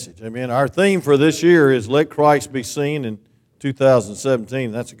Amen. Our theme for this year is Let Christ Be Seen in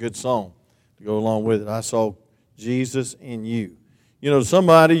 2017. That's a good song to go along with it. I saw Jesus in you. You know, to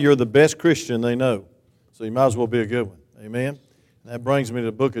somebody, you're the best Christian they know. So you might as well be a good one. Amen. And that brings me to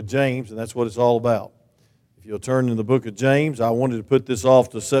the book of James, and that's what it's all about. If you'll turn to the book of James, I wanted to put this off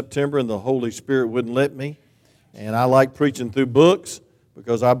to September, and the Holy Spirit wouldn't let me. And I like preaching through books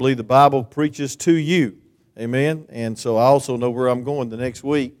because I believe the Bible preaches to you. Amen. And so I also know where I'm going the next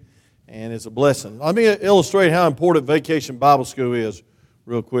week, and it's a blessing. Let me illustrate how important Vacation Bible School is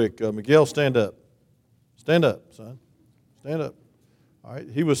real quick. Miguel, stand up. Stand up, son. Stand up. All right.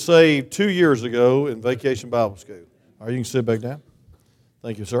 He was saved 2 years ago in Vacation Bible School. All right, you can sit back down.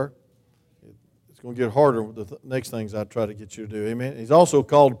 Thank you, sir. It's going to get harder with the next things I try to get you to do. Amen. He's also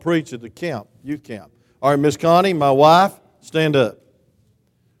called to preach at the camp, youth camp. All right, Miss Connie, my wife, stand up.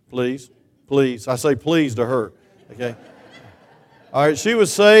 Please. Please. I say please to her. Okay. All right, she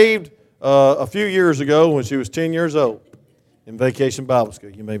was saved a few years ago when she was 10 years old in Vacation Bible School.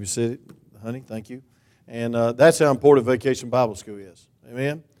 You may be seated, honey. Thank you. And that's how important Vacation Bible School is.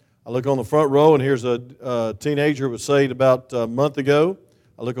 Amen. I look on the front row, and here's a teenager who was saved about a month ago.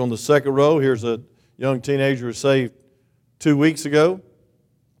 I look on the second row. Here's a young teenager who was saved 2 weeks ago.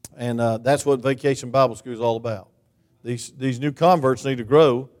 And that's what Vacation Bible School is all about. These new converts need to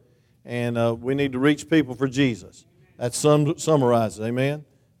grow, and we need to reach people for Jesus. That summarizes, amen?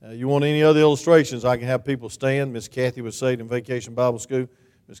 You want any other illustrations, I can have people stand. Miss Kathy was saved in Vacation Bible School.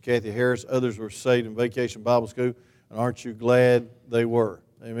 Miss Kathy Harris, others were saved in Vacation Bible School. And aren't you glad they were?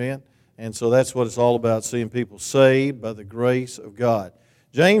 Amen? And so that's what it's all about, seeing people saved by the grace of God.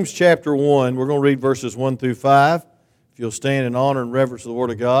 James chapter 1, we're going to read verses 1 through 5. If you'll stand in honor and reverence of the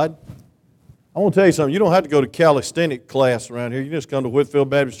Word of God. I want to tell you something. You don't have to go to calisthenic class around here. You just come to Whitfield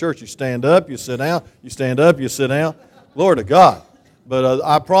Baptist Church. You stand up, you sit down. You stand up, you sit down. Glory to God. But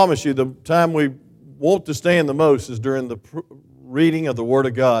I promise you, the time we want to stand the most is during the reading of the Word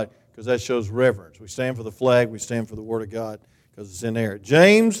of God, because that shows reverence. We stand for the flag. We stand for the Word of God because it's in there.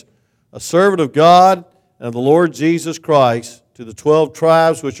 James, a servant of God and of the Lord Jesus Christ, to the 12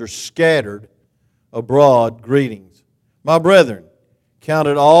 tribes which are scattered abroad, greetings. My brethren, count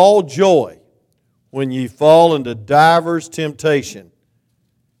it all joy when ye fall into divers temptation,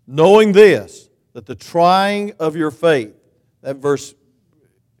 knowing this, that the trying of your faith, that verse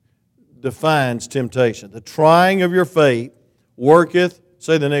defines temptation. The trying of your faith worketh,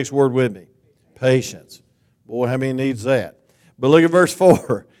 say the next word with me, patience. Boy, how many needs that? But look at verse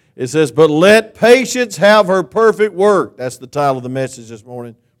 4. It says, but let patience have her perfect work. That's the title of the message this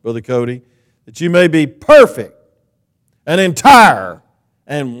morning, Brother Cody. That you may be perfect and entire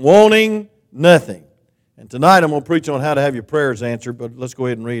and wanting nothing. And tonight I'm going to preach on how to have your prayers answered, but let's go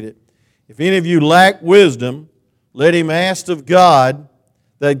ahead and read it. If any of you lack wisdom, let him ask of God,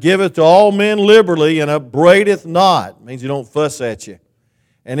 that giveth to all men liberally and upbraideth not. It means he don't fuss at you.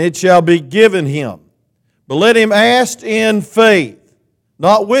 And it shall be given him. But let him ask in faith,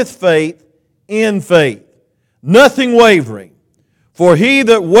 not with faith, in faith, nothing wavering. For he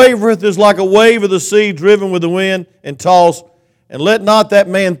that wavereth is like a wave of the sea driven with the wind and tossed. And let not that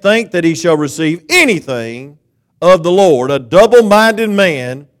man think that he shall receive anything of the Lord. A double-minded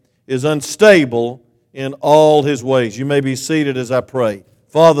man is unstable in all his ways. You may be seated as I pray.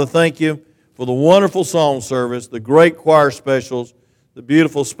 Father, thank you for the wonderful song service, the great choir specials, the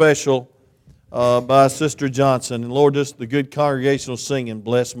beautiful special by Sister Johnson. And Lord, just the good congregational singing,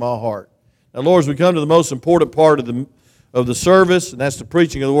 bless my heart. Now, Lord, as we come to the most important part of the service, and that's the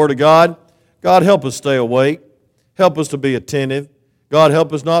preaching of the Word of God, God, help us stay awake. Help us to be attentive. God,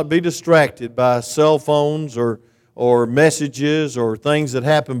 help us not be distracted by cell phones or messages or things that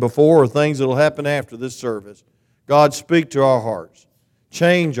happened before or things that will happen after this service. God, speak to our hearts.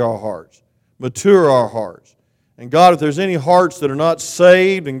 Change our hearts. Mature our hearts. And God, if there's any hearts that are not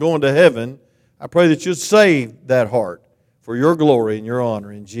saved and going to heaven, I pray that you'd save that heart for your glory and your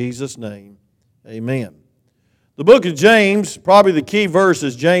honor. In Jesus' name, amen. The book of James, probably the key verse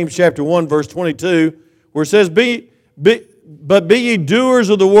is James chapter 1, verse 22, where it says, But be ye doers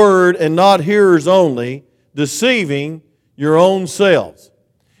of the word and not hearers only, deceiving your own selves.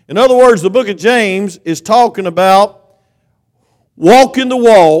 In other words, the book of James is talking about walking the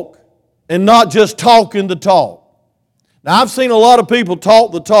walk and not just talking the talk. Now, I've seen a lot of people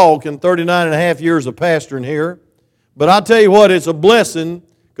talk the talk in 39 and a half years of pastoring here, but I tell you what, it's a blessing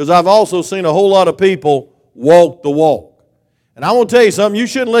because I've also seen a whole lot of people walk the walk. And I want to tell you something, you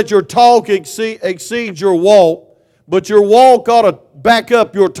shouldn't let your talk exceed your walk, but your walk ought to back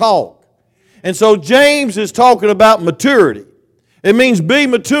up your talk. And so James is talking about maturity. It means be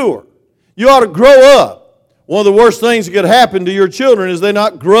mature. You ought to grow up. one of the worst things that could happen to your children is they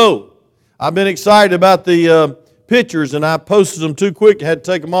not grow. I've been excited about the pictures, and I posted them too quick. I had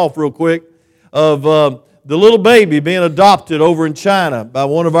to take them off real quick, of the little baby being adopted over in China by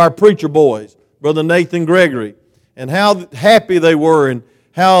one of our preacher boys, Brother Nathan Gregory, and how happy they were, and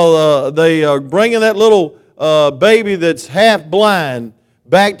how they are bringing that little baby that's half blind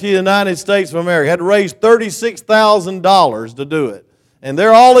back to the United States of America. Had to raise $36,000 to do it. And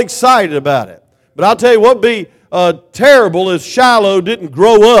they're all excited about it. But I'll tell you what would be terrible if Shiloh didn't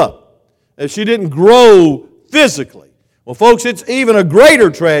grow up, if she didn't grow physically. Well, folks, it's even a greater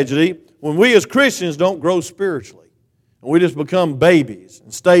tragedy when we as Christians don't grow spiritually. And we just become babies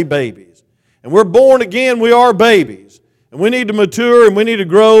and stay babies. And we're born again, we are babies. And we need to mature and we need to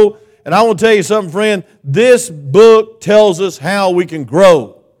grow. And I want to tell you something, friend. This book tells us how we can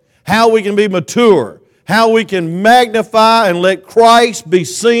grow, how we can be mature, how we can magnify and let Christ be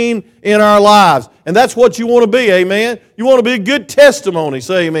seen in our lives. And that's what you want to be, amen? You want to be a good testimony,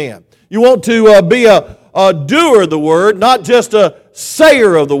 say amen. You want to be a doer of the Word, not just a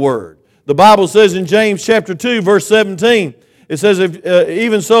sayer of the Word. The Bible says in James chapter 2, verse 17, it says,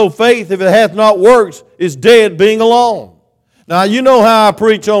 even so, faith, if it hath not works, is dead being alone. Now, you know how I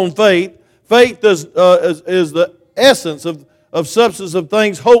preach on faith. Faith is the essence of substance of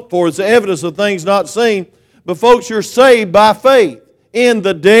things hoped for. It's the evidence of things not seen. But folks, you're saved by faith in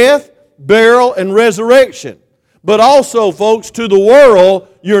the death, burial, and resurrection. But also, folks, to the world,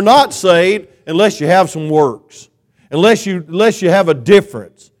 you're not saved unless you have some works, unless you have a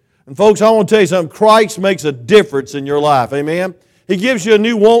difference. And folks, I want to tell you something. Christ makes a difference in your life. Amen? He gives you a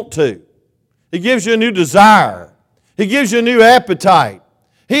new want to. He gives you a new desire. He gives you a new appetite.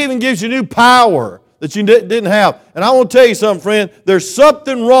 He even gives you new power that you didn't have. And I want to tell you something, friend. There's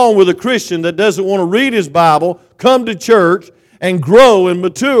something wrong with a Christian that doesn't want to read his Bible, come to church, and grow and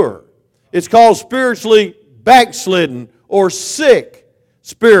mature. It's called spiritually backslidden or sick,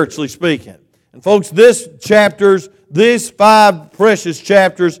 spiritually speaking. And folks, these 5 precious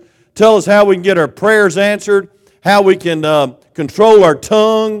chapters tell us how we can get our prayers answered, how we can control our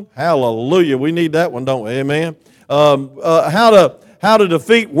tongue. Hallelujah. We need that one, don't we? Amen. How to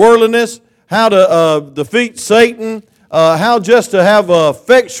defeat worldliness, how to defeat Satan, how just to have an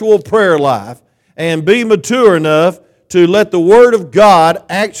effectual prayer life and be mature enough to let the Word of God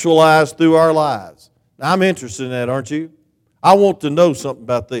actualize through our lives. Now, I'm interested in that, aren't you? I want to know something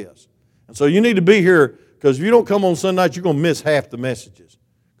about this. And so you need to be here, because if you don't come on Sunday night, you're going to miss half the messages.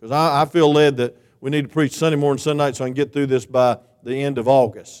 Because I feel led that we need to preach Sunday morning, Sunday night, so I can get through this by the end of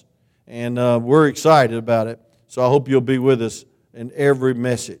August. And we're excited about it. So I hope you'll be with us in every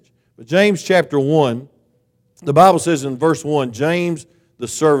message. But James chapter 1, the Bible says in verse 1, James, the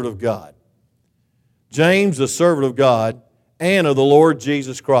servant of God. James, the servant of God and of the Lord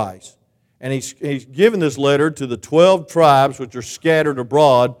Jesus Christ. And he's given this letter to the 12 tribes which are scattered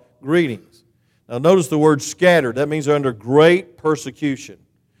abroad, greetings. Now notice the word scattered. That means they're under great persecution.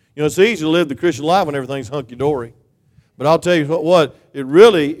 You know, it's easy to live the Christian life when everything's hunky-dory. But I'll tell you what, it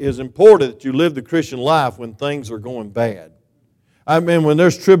really is important that you live the Christian life when things are going bad. I mean, when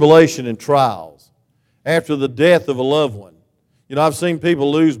there's tribulation and trials, after the death of a loved one. You know, I've seen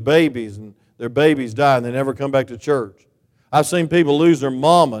people lose babies and their babies die and they never come back to church. I've seen people lose their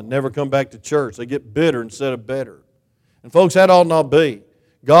mama and never come back to church. They get bitter instead of better. And folks, that ought not be.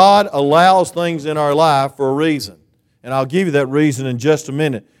 God allows things in our life for a reason. And I'll give you that reason in just a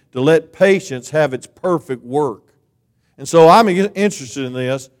minute, to let patience have its perfect work. And so I'm interested in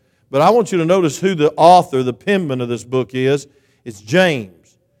this, but I want you to notice who the author, the penman of this book is. It's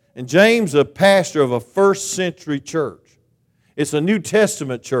James. And James, a pastor of a first century church. It's a New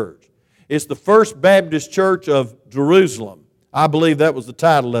Testament church. It's the First Baptist Church of Jerusalem. I believe that was the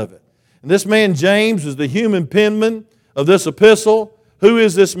title of it. And this man James is the human penman of this epistle. Who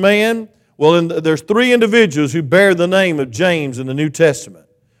is this man? Well, there's 3 individuals who bear the name of James in the New Testament.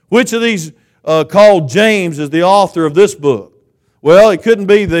 Which of these called James is the author of this book? Well, it couldn't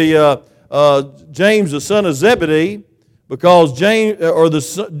be the James the son of Zebedee, because James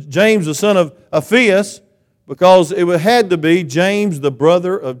the son of Alphaeus, because it had to be James the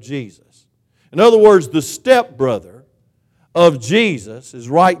brother of Jesus. In other words, the stepbrother of Jesus is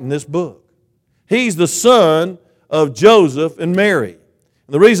writing this book. He's the son of Joseph and Mary.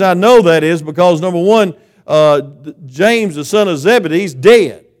 And the reason I know that is because, number one, James the son of Zebedee is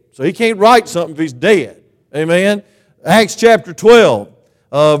dead. So he can't write something if he's dead. Amen? Acts chapter 12,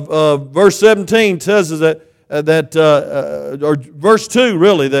 verse 17 tells us or verse 2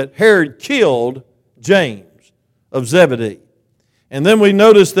 really, that Herod killed James of Zebedee. And then we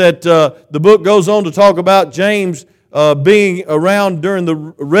notice that the book goes on to talk about James being around during the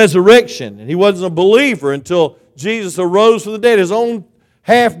resurrection, and he wasn't a believer until Jesus arose from the dead. His own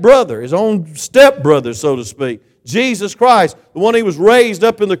half-brother, his own step-brother, so to speak, Jesus Christ, the one he was raised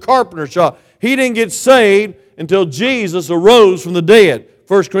up in the carpenter shop, he didn't get saved until Jesus arose from the dead.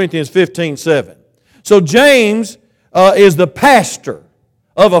 1 Corinthians 15:7. So James is the pastor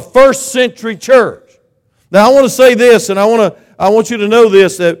of a first-century church. Now I want to say this, and I want you to know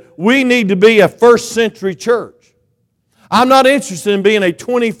this, that we need to be a first-century church. I'm not interested in being a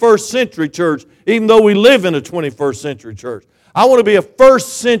 21st century church, even though we live in a 21st century church. I want to be a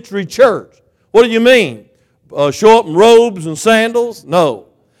first century church. What do you mean? Show up in robes and sandals? No.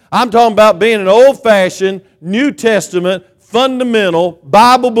 I'm talking about being an old-fashioned, New Testament, fundamental,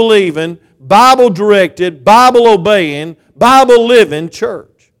 Bible-believing, Bible-directed, Bible-obeying, Bible-living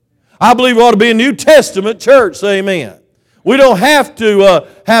church. I believe we ought to be a New Testament church. Say amen. We don't have to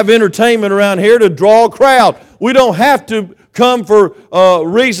have entertainment around here to draw a crowd. We don't have to come for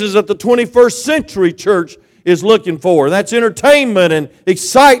reasons that the 21st century church is looking for. That's entertainment and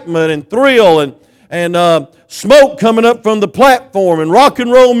excitement and thrill and smoke coming up from the platform and rock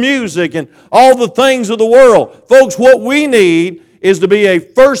and roll music and all the things of the world. Folks, what we need is to be a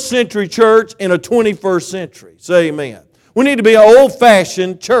first century church in a 21st century. Say amen. We need to be an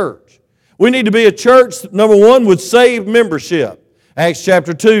old-fashioned church. We need to be a church, number one, with saved membership. Acts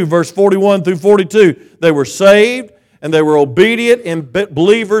chapter 2, verse 41 through 42. They were saved and they were obedient in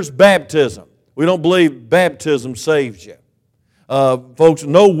believers' baptism. We don't believe baptism saves you. Folks,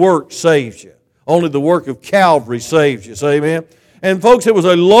 no work saves you. Only the work of Calvary saves you. Say amen. And folks, it was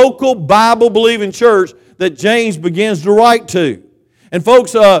a local Bible-believing church that James begins to write to. And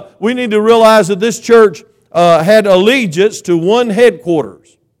folks, we need to realize that this church had allegiance to one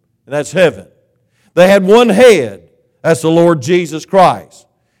headquarters, and that's heaven. They had one head, that's the Lord Jesus Christ.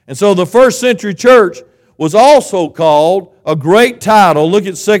 And so the first century church was also called a great title. Look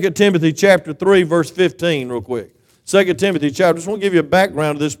at 2 Timothy chapter 3, verse 15 real quick. 2 Timothy chapter, just want to give you a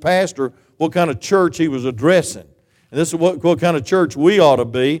background of this pastor, what kind of church he was addressing. And this is what kind of church we ought to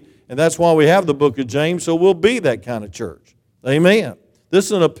be, and that's why we have the book of James, so we'll be that kind of church. Amen. This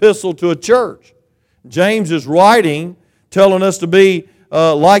is an epistle to a church. James is writing, telling us to be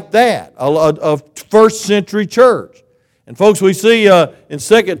like that, a first century church. And folks, we see in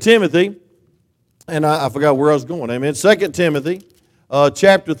 2 Timothy, and I forgot where I was going, amen. 2 Timothy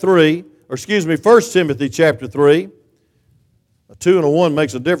chapter 3, or excuse me, 1 Timothy chapter 3. A 2 and a 1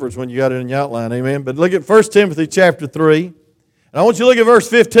 makes a difference when you got it in your outline, amen. But look at 1 Timothy chapter 3, and I want you to look at verse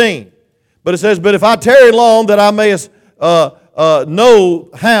 15. But it says, "But if I tarry long, that I may know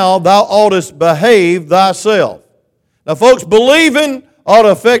how thou oughtest behave thyself." Now, folks, believing ought to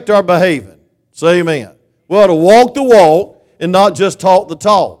affect our behaving. Say amen. We ought to walk the walk and not just talk the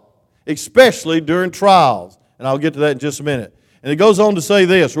talk, especially during trials. And I'll get to that in just a minute. And it goes on to say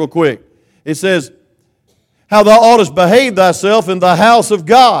this real quick. It says, "How thou oughtest behave thyself in the house of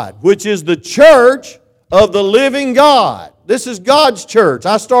God, which is the church of the living God." This is God's church.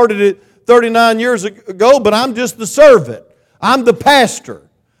 I started it 39 years ago, but I'm just the servant. I'm the pastor.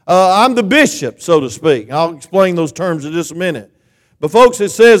 I'm the bishop, so to speak. I'll explain those terms in just a minute. But folks, it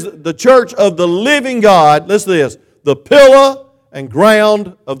says the church of the living God, listen to this, the pillar and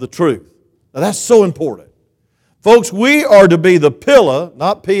ground of the truth. Now that's so important. Folks, we are to be the pillar,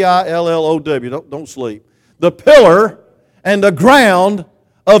 not P-I-L-L-O-W, don't sleep, the pillar and the ground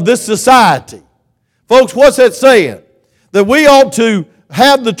of this society. Folks, what's that saying? That we ought to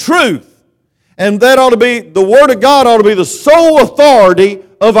have the truth. And that ought to be, the Word of God ought to be the sole authority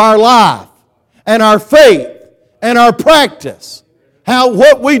of our life and our faith and our practice.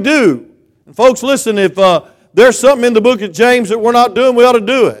 What we do. And folks, listen, if there's something in the book of James that we're not doing, we ought to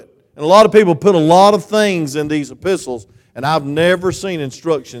do it. And a lot of people put a lot of things in these epistles, and I've never seen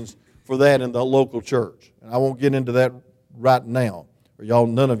instructions for that in the local church. And I won't get into that right now, or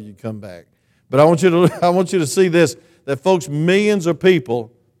none of you come back. But I want you to see this, that folks, millions of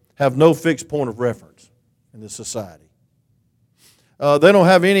people have no fixed point of reference in this society. They don't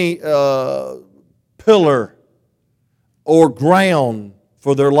have any pillar or ground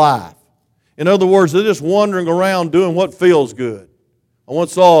for their life. In other words, they're just wandering around doing what feels good. I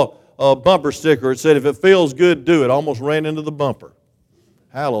once saw a bumper sticker that said, "If it feels good, do it." I almost ran into the bumper.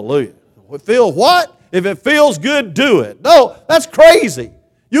 Hallelujah. Feel what? If it feels good, do it. No, that's crazy.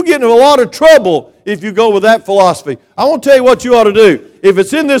 You get in a lot of trouble if you go with that philosophy. I want to tell you what you ought to do. If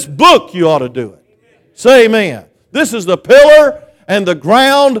it's in this book, you ought to do it. Say amen. This is the pillar and the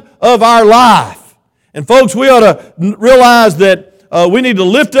ground of our life. And folks, we ought to realize that we need to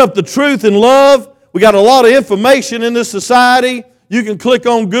lift up the truth in love. We got a lot of information in this society. You can click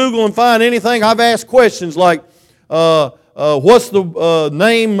on Google and find anything. I've asked questions like, what's the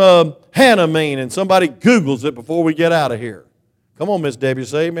name Hannah mean? And somebody Googles it before we get out of here. Come on, Miss Debbie,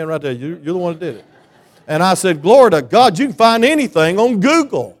 say amen right there. You're the one that did it. And I said, glory to God, you can find anything on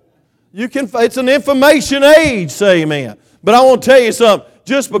Google. It's an information age, say amen. But I want to tell you something.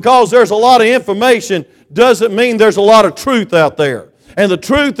 Just because there's a lot of information doesn't mean there's a lot of truth out there. And the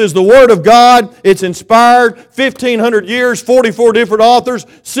truth is the Word of God. It's inspired, 1,500 years, 44 different authors,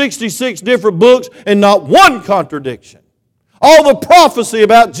 66 different books, and not one contradiction. All the prophecy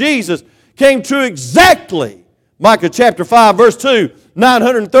about Jesus came true exactly. Micah chapter 5, verse 2,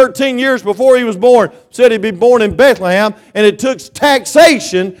 913 years before He was born, said He'd be born in Bethlehem, and it took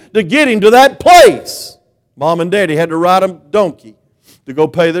taxation to get Him to that place. Mom and Daddy had to ride a donkey to go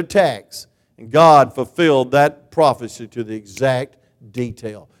pay their tax. And God fulfilled that prophecy to the exact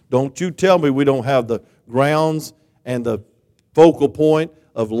detail. Don't you tell me we don't have the grounds and the focal point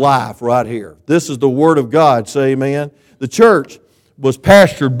of life right here. This is the Word of God, say amen. The church was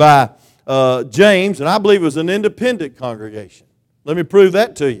pastored by James, and I believe it was an independent congregation. Let me prove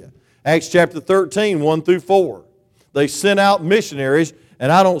that to you. Acts chapter 13, 1 through 4. They sent out missionaries,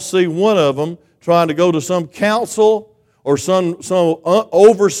 and I don't see one of them trying to go to some council or some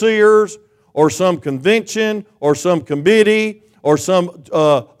overseers or some convention or some committee or some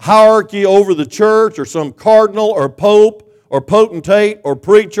hierarchy over the church or some cardinal or pope or potentate or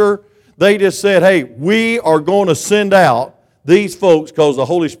preacher. They just said, hey, we are going to send out these folks because the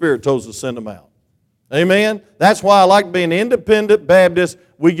Holy Spirit told us to send them out. Amen? That's why I like being independent Baptist.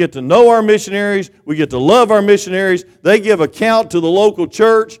 We get to know our missionaries. We get to love our missionaries. They give account to the local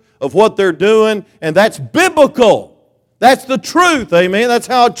church of what they're doing, and that's biblical. That's the truth, amen? That's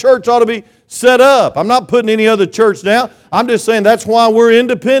how a church ought to be set up. I'm not putting any other church down. I'm just saying that's why we're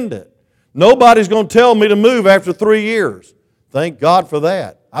independent. Nobody's going to tell me to move after 3 years. Thank God for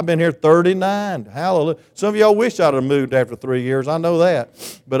that. I've been here 39. Hallelujah. Some of y'all wish I'd have moved after 3 years. I know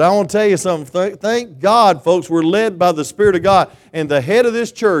that. But I want to tell you something. Thank God, folks, we're led by the Spirit of God. And the head of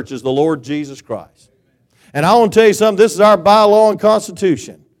this church is the Lord Jesus Christ. And I want to tell you something. This is our bylaw and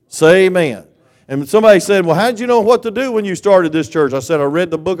constitution. Say amen. And somebody said, well, how did you know what to do when you started this church? I said, I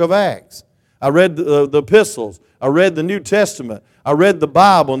read the book of Acts. I read the epistles. I read the New Testament. I read the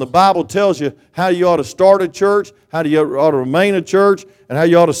Bible. And the Bible tells you how you ought to start a church, how you ought to remain a church, and how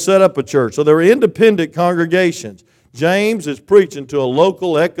you ought to set up a church. So they're independent congregations. James is preaching to a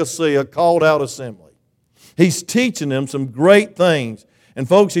local ecclesia, called out assembly. He's teaching them some great things. And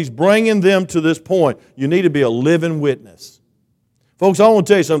folks, he's bringing them to this point. You need to be a living witness. Folks, I want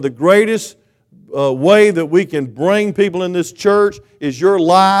to tell you something. The greatest way that we can bring people in this church is your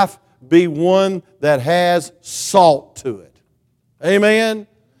life be one that has salt to it. Amen?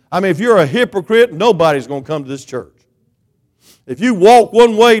 I mean, if you're a hypocrite, nobody's going to come to this church. If you walk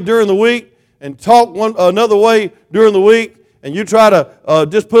one way during the week and talk another way during the week, and you try to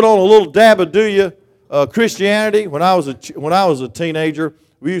just put on a little dab of Christianity, when I was a teenager,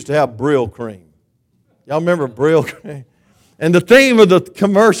 we used to have Brill cream. Y'all remember Brill cream? And the theme of the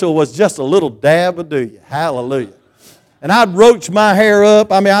commercial was just a little dab of Hallelujah. And I'd roach my hair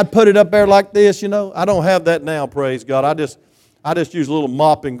up. I mean, I'd put it up there like this, you know. I don't have that now, praise God. I just use a little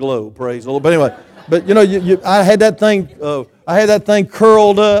mop and glow, praise the Lord. But anyway, but you know, I had that thing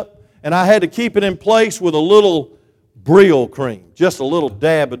curled up, and I had to keep it in place with a little Brill cream, just a little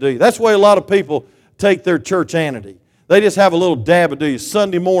dab of That's the way a lot of people take their churchanity. They just have a little dab of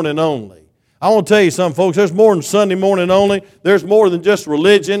Sunday morning only. I want to tell you something, folks. There's more than Sunday morning only. There's more than just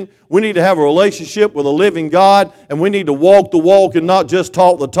religion. We need to have a relationship with a living God, and we need to walk the walk and not just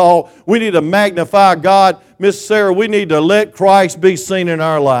talk the talk. We need to magnify God. Miss Sarah, we need to let Christ be seen in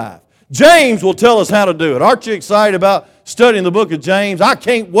our life. James will tell us how to do it. Aren't you excited about studying the book of James? I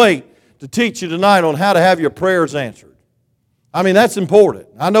can't wait to teach you tonight on how to have your prayers answered. I mean, that's important.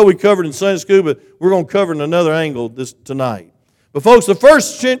 I know we covered in Sunday school, but we're going to cover in another angle tonight. But folks, the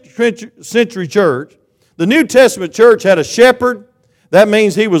first century church, the New Testament church had a shepherd. That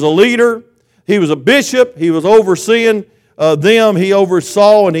means he was a leader. He was a bishop. He was overseeing them. He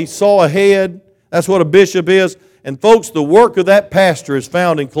oversaw and he saw ahead. That's what a bishop is. And folks, the work of that pastor is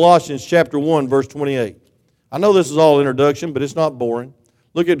found in Colossians chapter 1, verse 28. I know this is all introduction, but it's not boring.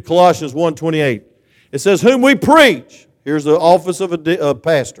 Look at Colossians 1:28. It says, whom we preach. Here's the office of a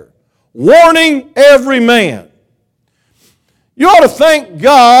pastor. Warning every man. You ought to thank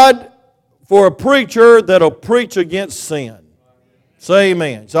God for a preacher that'll preach against sin. Say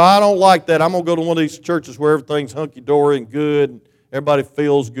amen. So I don't like that. I'm going to go to one of these churches where everything's hunky-dory and good, and everybody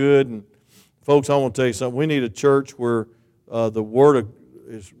feels good. And folks, I want to tell you something. We need a church where the Word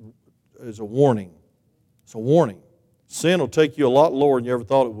is a warning. It's a warning. Sin will take you a lot lower than you ever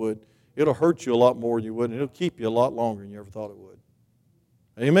thought it would it'll hurt you a lot more than you would, and it'll keep you a lot longer than you ever thought it would.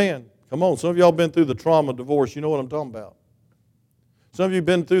 Amen. Come on, some of y'all been through the trauma of divorce. You know what I'm talking about. Some of you have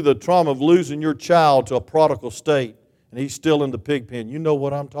been through the trauma of losing your child to a prodigal state, and he's still in the pig pen. You know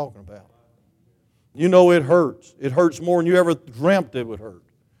what I'm talking about. You know it hurts. It hurts more than you ever dreamt it would hurt.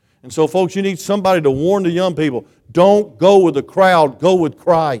 And so, folks, you need somebody to warn the young people. Don't go with the crowd. Go with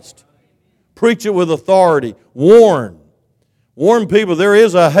Christ. Preach it with authority. Warn. Warn people there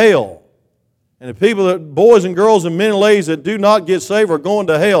is a hell. And the people, that boys and girls and men and ladies that do not get saved are going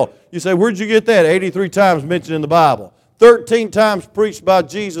to hell. You say, where'd you get that? 83 times mentioned in the Bible. 13 times preached by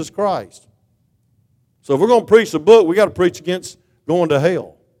Jesus Christ. So if we're going to preach the book, we've got to preach against going to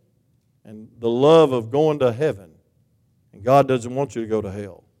hell and the love of going to heaven. And God doesn't want you to go to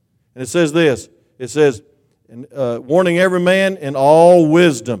hell. And it says this. It says, warning every man in all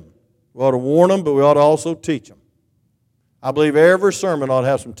wisdom. We ought to warn them, but we ought to also teach them. I believe every sermon ought to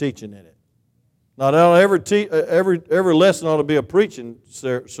have some teaching in it. Not every lesson ought to be a preaching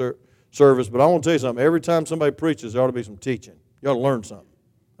service, but I want to tell you something. Every time somebody preaches, there ought to be some teaching. You ought to learn something.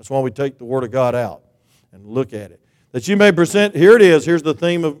 That's why we take the Word of God out and look at it. That you may present, here it is, here's the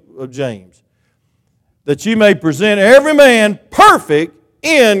theme of James. That you may present every man perfect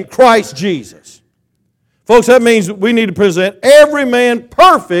in Christ Jesus. Folks, that means we need to present every man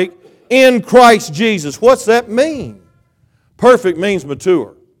perfect in Christ Jesus. What's that mean? Perfect means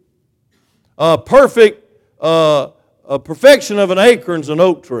mature. Perfection of an acorn is an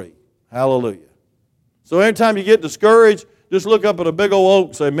oak tree. Hallelujah. So anytime you get discouraged, just look up at a big old oak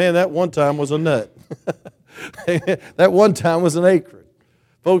and say, man, that one time was a nut. That one time was an acorn.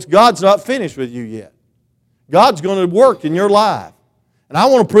 Folks, God's not finished with you yet. God's going to work in your life. And I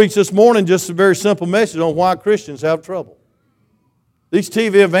want to preach this morning just a very simple message on why Christians have trouble. These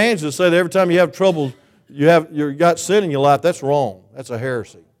TV evangelists say that every time you have trouble, you got sin in your life. That's wrong. That's a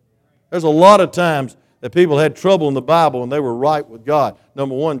heresy. There's a lot of times that people had trouble in the Bible and they were right with God.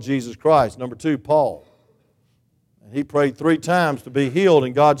 Number one, Jesus Christ. Number two, Paul. And he prayed 3 times to be healed,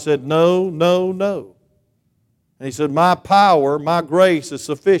 and God said, no, no, no. And he said, my power, my grace is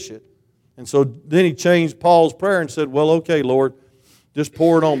sufficient. And so then he changed Paul's prayer and said, well, okay, Lord, just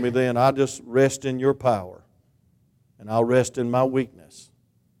pour it on me then. I just rest in your power, and I'll rest in my weakness.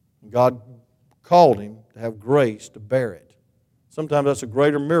 And God called him to have grace to bear it. Sometimes that's a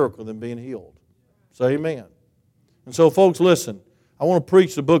greater miracle than being healed. Say amen. And so, folks, listen. I want to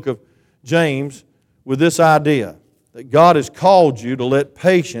preach the book of James with this idea that God has called you to let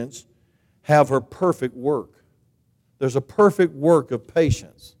patience have her perfect work. There's a perfect work of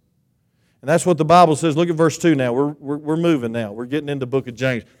patience. And that's what the Bible says. Look at verse 2 now. We're moving now. We're getting into the book of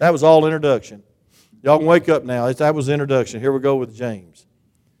James. That was all introduction. Y'all can wake up now. That was the introduction. Here we go with James.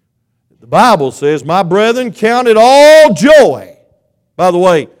 The Bible says, my brethren, count it all joy. By the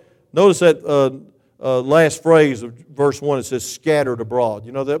way, notice that last phrase of verse 1, it says scattered abroad.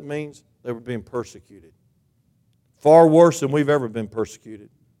 You know what that means? They were being persecuted. Far worse than we've ever been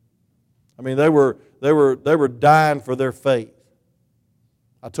persecuted. I mean, they were dying for their faith.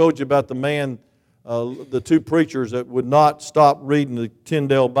 I told you about the man, the 2 preachers that would not stop reading the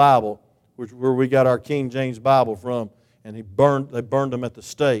Tyndale Bible, where we got our King James Bible from, and they burned them at the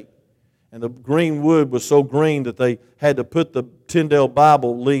stake. And the green wood was so green that they had to put the Tyndale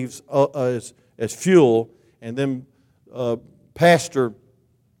Bible leaves as fuel. And then Pastor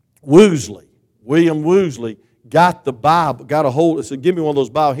Woosley, William Woosley, got the Bible, got a hold, said, give me one of those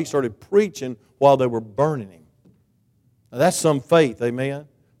Bibles. He started preaching while they were burning him. Now that's some faith, amen?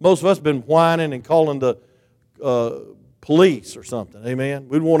 Most of us have been whining and calling the police or something, amen?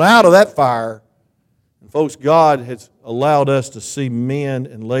 We'd want out of that fire. And folks, God has allowed us to see men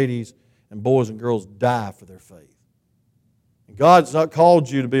and ladies and boys and girls die for their faith. And God's not called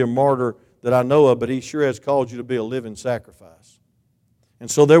you to be a martyr that I know of, but He sure has called you to be a living sacrifice. And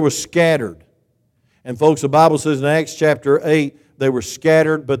so they were scattered. And folks, the Bible says in Acts chapter 8, they were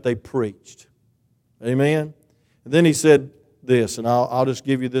scattered, but they preached. Amen? And then he said this, and I'll just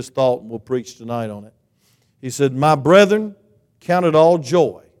give you this thought, and we'll preach tonight on it. He said, my brethren, count it all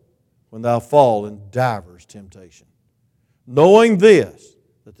joy when thou fall in divers temptation, knowing this,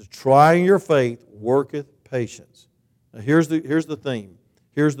 that the trying your faith worketh patience. Now here's the theme.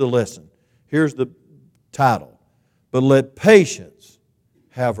 Here's the lesson. Here's the title. But let patience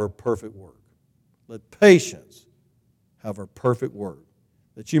have her perfect work. Let patience have her perfect work,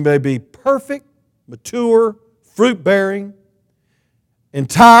 that you may be perfect, mature, fruit-bearing,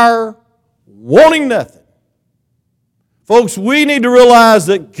 entire, wanting nothing. Folks, we need to realize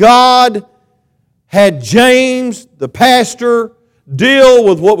that God had James, the pastor, deal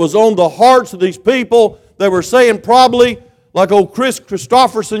with what was on the hearts of these people. They were saying probably, like old Chris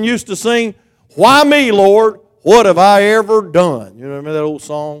Christopherson used to sing, "Why me, Lord? What have I ever done?" You remember that old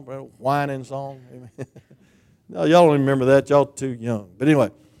song, that old whining song? No, y'all don't even remember that. Y'all too young. But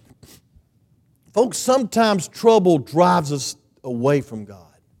anyway, folks, sometimes trouble drives us away from God.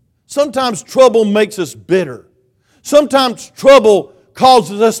 Sometimes trouble makes us bitter. Sometimes trouble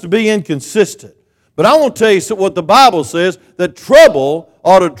causes us to be inconsistent. But I want to tell you what the Bible says, that trouble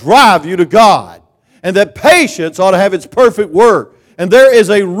ought to drive you to God, and that patience ought to have its perfect work. And there is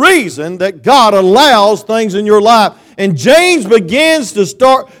a reason that God allows things in your life. And James begins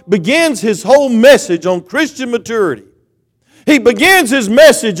his whole message on Christian maturity. He begins his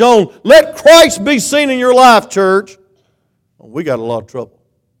message on, let Christ be seen in your life, church. Well, we got a lot of trouble.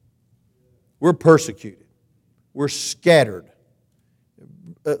 We're persecuted. We're scattered.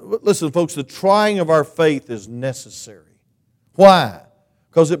 Listen, folks, the trying of our faith is necessary. Why?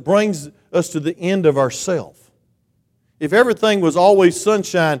 Because it brings us to the end of ourself. If everything was always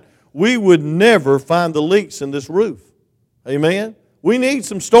sunshine, we would never find the leaks in this roof. Amen? We need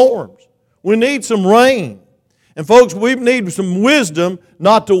some storms. We need some rain. And folks, we need some wisdom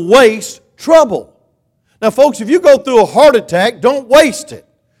not to waste trouble. Now, folks, if you go through a heart attack, don't waste it.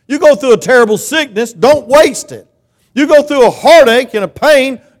 You go through a terrible sickness, don't waste it. You go through a heartache and a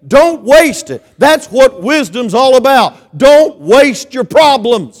pain, don't waste it. That's what wisdom's all about. Don't waste your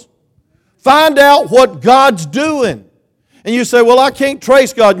problems. Find out what God's doing. And you say, well, I can't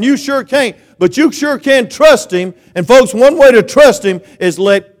trace God. And you sure can't. But you sure can trust Him. And folks, one way to trust Him is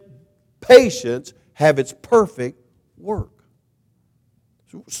let patience have its perfect work.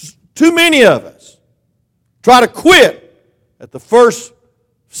 Too many of us try to quit at the first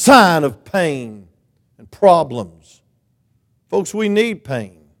sign of pain and problems. Folks, we need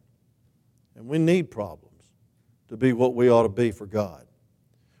pain. And we need problems to be what we ought to be for God.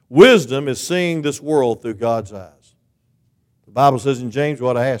 Wisdom is seeing this world through God's eyes. The Bible says in James we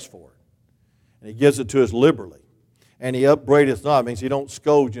ought to ask for it. And He gives it to us liberally. And He upbraideth not. It means He don't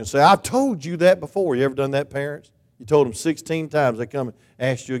scold you and say, I told you that before. You ever done that, parents? You told them 16 times, they come and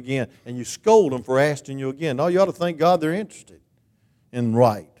ask you again. And you scold them for asking you again. No, you ought to thank God they're interested in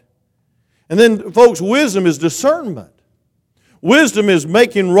right. And then, folks, wisdom is discernment. Wisdom is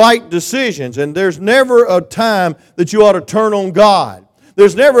making right decisions. And there's never a time that you ought to turn on God.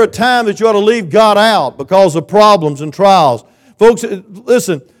 There's never a time that you ought to leave God out because of problems and trials. Folks,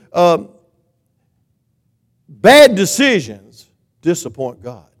 listen, bad decisions disappoint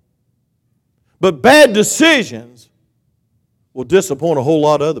God. But bad decisions will disappoint a whole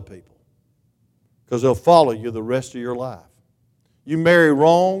lot of other people because they'll follow you the rest of your life. You marry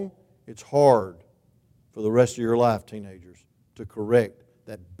wrong, it's hard for the rest of your life, teenagers, to correct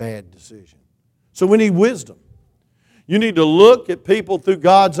that bad decision. So we need wisdom. You need to look at people through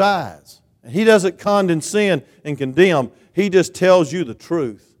God's eyes. And He doesn't condescend and condemn. He just tells you the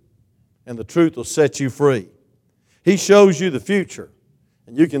truth, and the truth will set you free. He shows you the future,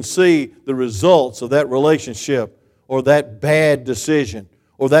 and you can see the results of that relationship or that bad decision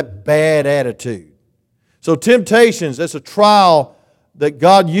or that bad attitude. So temptations, that's a trial that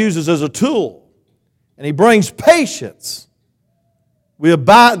God uses as a tool, and He brings patience.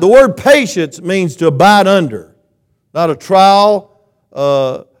 The word patience means to abide under, not a trial.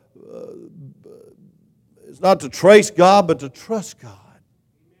 It's not to trace God, but to trust God.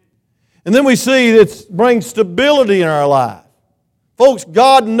 And then we see it brings stability in our life. Folks,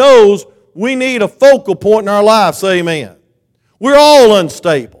 God knows we need a focal point in our life. Say amen. We're all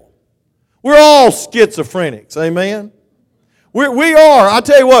unstable. We're all schizophrenics. Amen. We are. I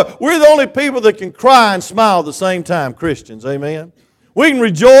tell you what, we're the only people that can cry and smile at the same time, Christians. Amen. We can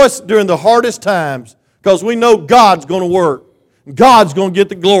rejoice during the hardest times because we know God's going to work. God's going to get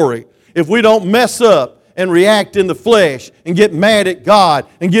the glory if we don't mess up and react in the flesh and get mad at God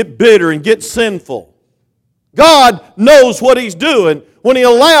and get bitter and get sinful. God knows what He's doing when He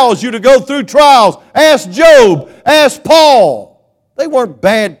allows you to go through trials. Ask Job. Ask Paul. They weren't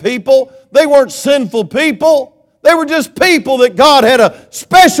bad people. They weren't sinful people. They were just people that God had a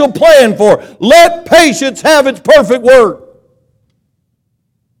special plan for. Let patience have its perfect work.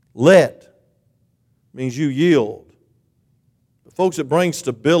 Let means you yield. But folks, it brings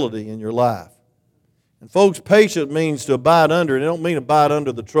stability in your life. And folks, patience means to abide under. It don't mean abide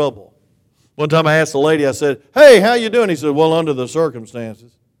under the trouble. One time I asked a lady, I said, hey, how you doing? He said, well, under the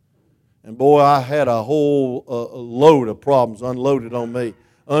circumstances. And boy, I had a whole load of problems unloaded on me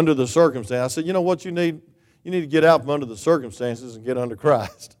under the circumstances. I said, you know what you need? You need to get out from under the circumstances and get under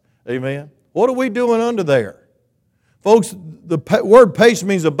Christ. Amen? What are we doing under there? Folks, the word patience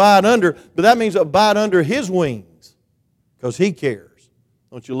means abide under, but that means abide under His wings because He cares.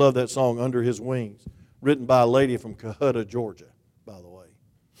 Don't you love that song, Under His Wings? written by a lady from Cohutta, Georgia, by the way.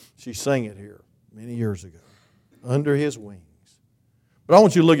 She sang it here many years ago. Under His wings. But I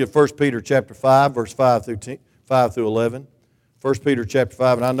want you to look at 1 Peter chapter 5, verse 5 through 11. 1 Peter chapter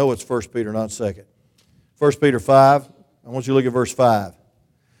 5, and I know it's 1 Peter, not 2nd. 1 Peter 5, I want you to look at verse 5. It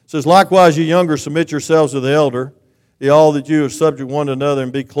says, likewise, you younger, submit yourselves to the elder, all that you are subject one to another,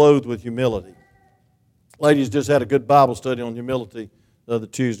 and be clothed with humility. Ladies just had a good Bible study on humility the other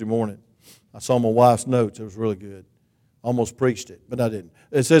Tuesday morning. I saw my wife's notes. It was really good. Almost preached it, but I didn't.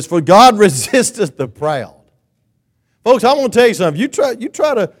 It says, for God resisteth the proud. Folks, I want to tell you something. You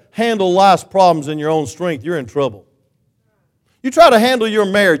try to handle life's problems in your own strength, you're in trouble. You try to handle your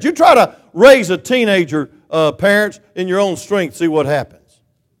marriage. You try to raise a teenager, parents, in your own strength, see what happens.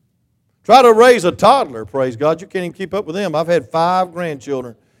 Try to raise a toddler, praise God. You can't even keep up with them. I've had 5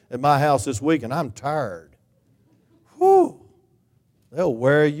 grandchildren at my house this week, and I'm tired. Whew. They'll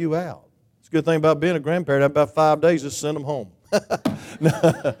wear you out. It's a good thing about being a grandparent. After about 5 days, just send them home.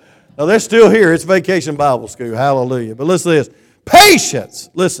 No, they're still here. It's Vacation Bible School. Hallelujah. But listen to this. Patience.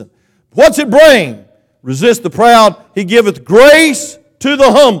 Listen. What's it bring? Resist the proud. He giveth grace to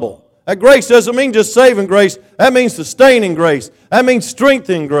the humble. That grace doesn't mean just saving grace. That means sustaining grace. That means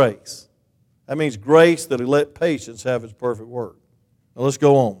strengthening grace. That means grace that will let patience have its perfect work. Now let's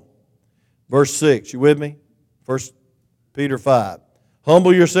go on. Verse 6. You with me? 1 Peter 5.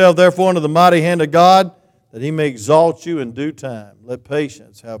 Humble yourself therefore under the mighty hand of God, that He may exalt you in due time. Let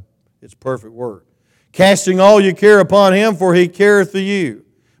patience have its perfect work. Casting all your care upon Him, for He careth for you.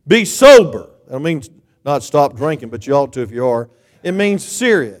 Be sober. That means not stop drinking, but you ought to if you are. It means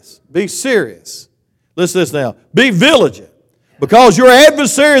serious. Be serious. Listen to this now. Be vigilant, because your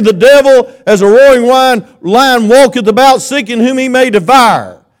adversary, the devil, as a roaring lion walketh about, seeking whom he may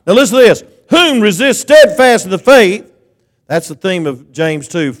devour. Now listen to this. Whom resist steadfast in the faith. That's the theme of James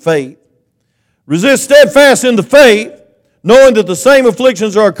 2, faith. Resist steadfast in the faith, knowing that the same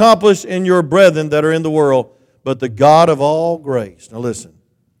afflictions are accomplished in your brethren that are in the world, but the God of all grace. Now listen.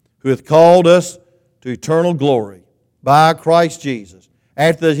 Who hath called us to eternal glory by Christ Jesus,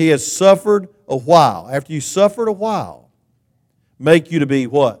 after that He has suffered a while. After you suffered a while, make you to be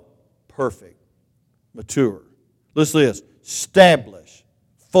what? Perfect. Mature. Listen to this. Establish.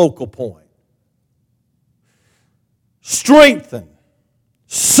 Focal point. Strengthen.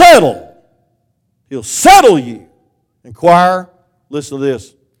 Settle. He'll settle you. Inquire. Listen to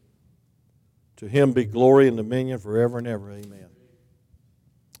this. To Him be glory and dominion forever and ever. Amen.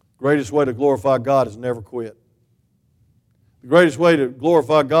 Greatest way to glorify God is never quit. The greatest way to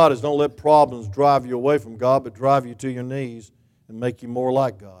glorify God is don't let problems drive you away from God, but drive you to your knees and make you more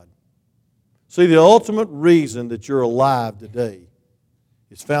like God. See, the ultimate reason that you're alive today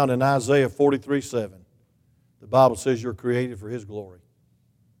is found in Isaiah 43:7. The Bible says you're created for His glory.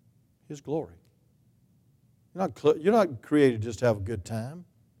 His glory. You're not created just to have a good time.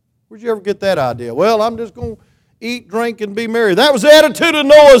 Where'd you ever get that idea? Well, I'm just going to eat, drink, and be merry. That was the attitude of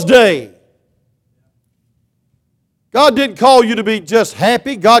Noah's day. God didn't call you to be just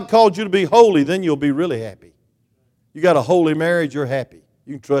happy. God called you to be holy. Then you'll be really happy. You got a holy marriage, you're happy.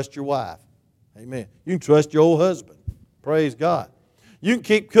 You can trust your wife. Amen. You can trust your old husband. Praise God. You can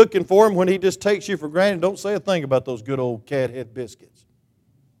keep cooking for him when he just takes you for granted. Don't say a thing about those good old cat head biscuits.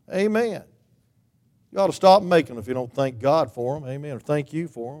 Amen. You ought to stop making them if you don't thank God for them. Amen. Or thank you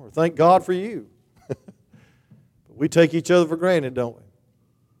for them. Or thank God for you. But we take each other for granted, don't we?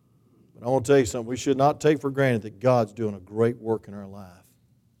 But I want to tell you something. We should not take for granted that God's doing a great work in our life.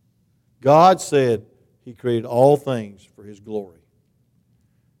 God said He created all things for His glory.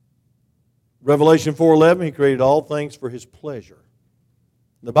 Revelation 4:11, He created all things for His pleasure.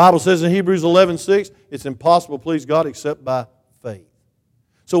 The Bible says in Hebrews 11:6, it's impossible to please God except by faith.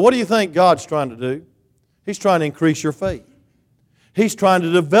 So what do you think God's trying to do? He's trying to increase your faith. He's trying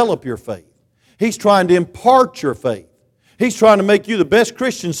to develop your faith. He's trying to impart your faith. He's trying to make you the best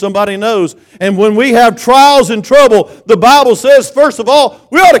Christian somebody knows. And when we have trials and trouble, the Bible says, first of all,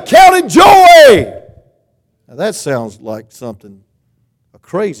 we ought to count it joy. Now that sounds like something a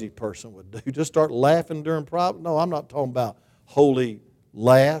crazy person would do. Just start laughing during problems. No, I'm not talking about holy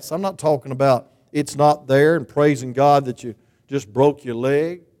laughs. I'm not talking about it's not there and praising God that you just broke your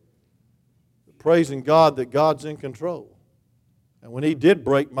leg. Praising God that God's in control. And when He did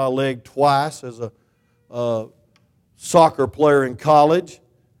break my leg twice as a soccer player in college,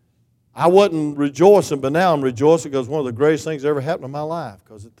 I wasn't rejoicing, but now I'm rejoicing because one of the greatest things that ever happened in my life.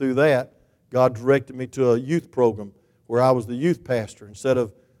 Because through that, God directed me to a youth program where I was the youth pastor instead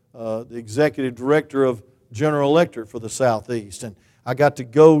of the executive director of General Electric for the Southeast. And I got to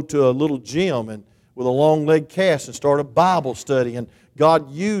go to a little gym and with a long leg cast and start a Bible study. And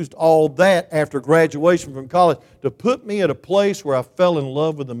God used all that after graduation from college to put me at a place where I fell in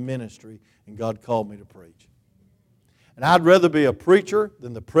love with the ministry and God called me to preach. And I'd rather be a preacher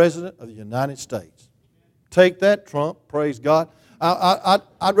than the President of the United States. Take that, Trump, praise God.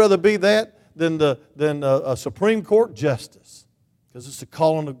 I'd rather be that than a Supreme Court justice, because it's the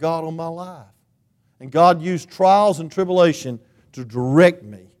calling of God on my life. And God used trials and tribulation to direct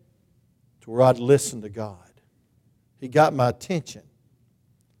me to where I'd listen to God. He got my attention.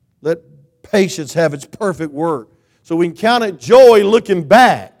 Let patience have its perfect work, so we can count it joy looking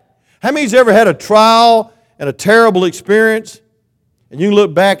back. How many's ever had a trial and a terrible experience, and you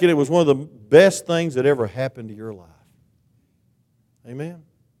look back and it was one of the best things that ever happened to your life? Amen?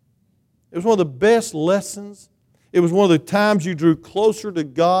 It was one of the best lessons. It was one of the times you drew closer to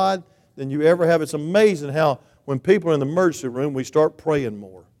God than you ever have. It's amazing how when people are in the emergency room, we start praying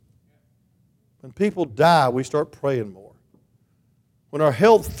more. When people die, we start praying more. When our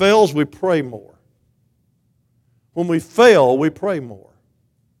health fails, we pray more. When we fail, we pray more.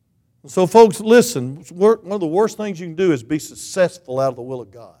 And so, folks, listen, one of the worst things you can do is be successful out of the will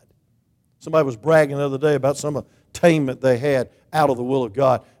of God. Somebody was bragging the other day about some attainment they had out of the will of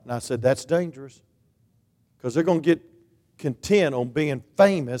God. And I said, that's dangerous, because they're going to get content on being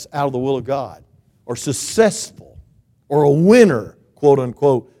famous out of the will of God, or successful, or a winner, quote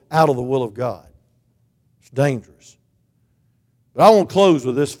unquote, out of the will of God. It's dangerous. But I want to close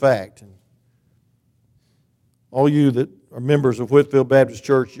with this fact. And all you that are members of Whitfield Baptist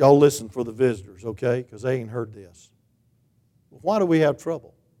Church, y'all listen for the visitors, okay? Because they ain't heard this. Why do we have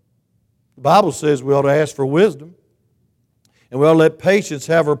trouble? The Bible says we ought to ask for wisdom, and we ought to let patience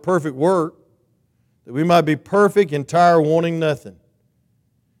have her perfect work, that we might be perfect, entire, wanting nothing.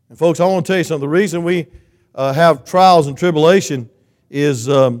 And folks, I want to tell you something. The reason we have trials and tribulation is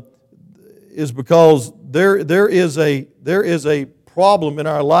because there is a problem in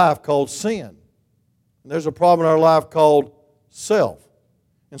our life called sin. And there's a problem in our life called self.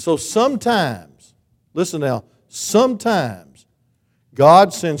 And so sometimes, listen now, sometimes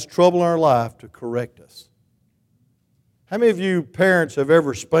God sends trouble in our life to correct us. How many of you parents have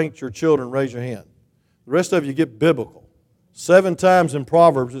ever spanked your children? Raise your hand. The rest of you get biblical. 7 times in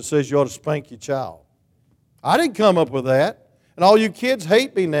Proverbs it says you ought to spank your child. I didn't come up with that. And all you kids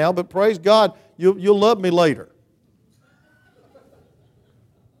hate me now, but praise God, you'll love me later.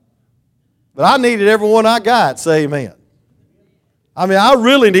 But I needed every one I got, say amen. I mean, I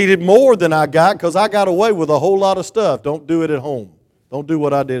really needed more than I got, because I got away with a whole lot of stuff. Don't do it at home. Don't do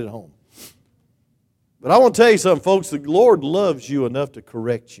what I did at home. But I want to tell you something, folks. The Lord loves you enough to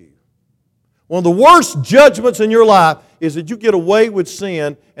correct you. One of the worst judgments in your life is that you get away with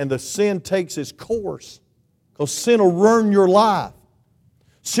sin and the sin takes its course. Because sin will ruin your life.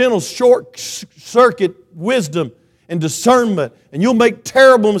 Sin will short-circuit wisdom and discernment, and you'll make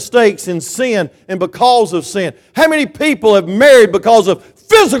terrible mistakes in sin and because of sin. How many people have married because of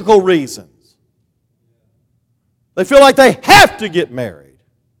physical reasons? They feel like they have to get married.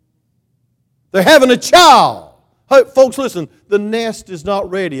 They're having a child. Hey, folks, listen, the nest is not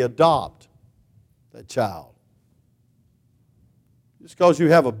ready. Adopt that child. Just because you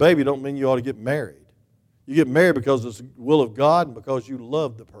have a baby don't mean you ought to get married. You get married because it's the will of God and because you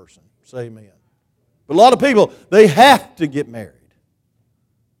love the person. Say amen. But a lot of people, they have to get married.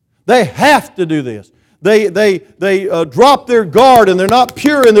 They have to do this. They drop their guard and they're not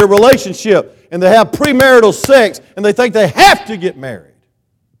pure in their relationship, and they have premarital sex and they think they have to get married.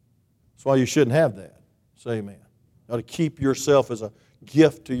 That's why you shouldn't have that. Say amen. You ought to keep yourself as a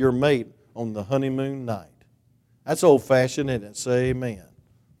gift to your mate on the honeymoon night. That's old-fashioned, isn't it? Say amen.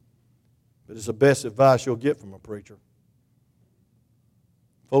 But it's the best advice you'll get from a preacher.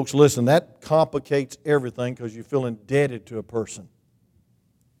 Folks, listen, that complicates everything, because you feel indebted to a person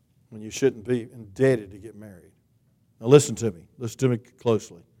when you shouldn't be indebted to get married. Now listen to me. Listen to me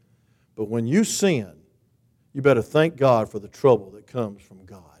closely. But when you sin, you better thank God for the trouble that comes from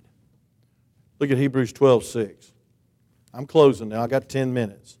God. Look at Hebrews 12:6. I'm closing now. I got 10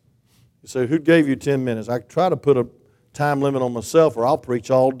 minutes. You say, who gave you 10 minutes? I try to put a time limit on myself, or I'll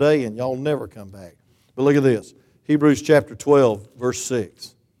preach all day and y'all never come back. But look at this. Hebrews chapter 12, verse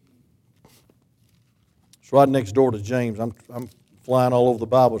 6. It's right next door to James. I'm flying all over the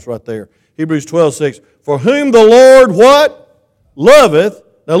Bible. It's right there. Hebrews 12:6. For whom the Lord what? Loveth.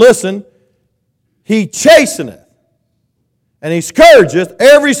 Now listen. He chasteneth, and He scourgeth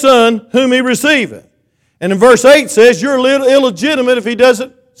every son whom He receiveth. And in verse 8 says, you're a little illegitimate if He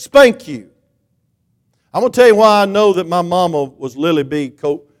doesn't spank you. I'm going to tell you why I know that my mama was Lily B.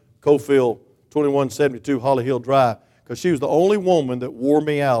 Cofield, 2172 Holly Hill Drive, because she was the only woman that wore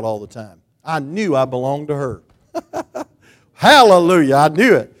me out all the time. I knew I belonged to her. Hallelujah. I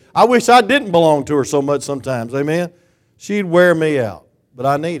knew it. I wish I didn't belong to her so much sometimes. Amen. She'd wear me out, but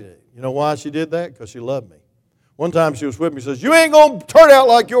I needed it. You know why she did that? Because she loved me. One time she was with me and says, you ain't going to turn out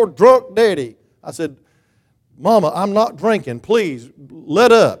like your drunk daddy. I said, Mama, I'm not drinking. Please,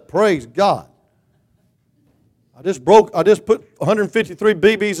 let up. Praise God. I just put 153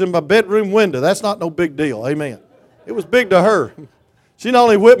 BBs in my bedroom window. That's not no big deal. Amen. It was big to her. She not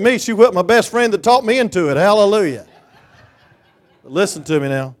only whipped me, she whipped my best friend that taught me into it. Hallelujah. But listen to me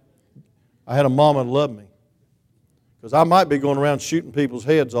now. I had a mama that loved me. Because I might be going around shooting people's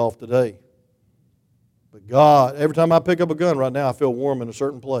heads off today. But God, every time I pick up a gun right now, I feel warm in a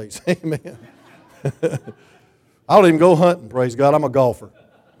certain place. Amen. I don't even go hunting, praise God. I'm a golfer.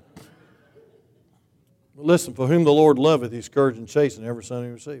 But listen, for whom the Lord loveth, He scourgeth and chasteneth every son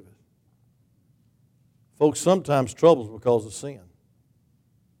He receiveth. Folks, sometimes trouble's because of sin.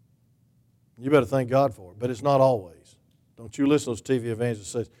 You better thank God for it, but it's not always. Don't you listen to those TV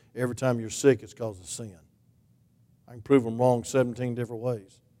evangelists that say every time you're sick it's because of sin. I can prove them wrong 17 different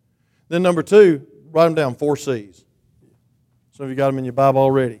ways. Then number 2, write them down, 4 C's. Some of you got them in your Bible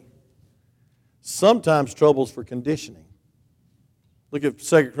already. Sometimes trouble's for conditioning. Look at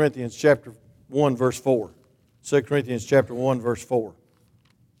 2 Corinthians chapter 1, verse 4. 2 Corinthians chapter 1, verse 4.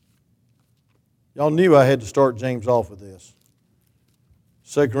 Y'all knew I had to start James off with this.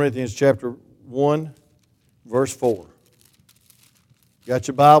 2 Corinthians chapter 1, verse 4. Got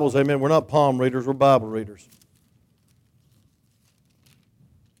your Bibles? Amen. We're not palm readers, we're Bible readers.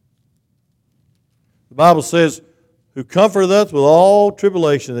 The Bible says, who comforteth with all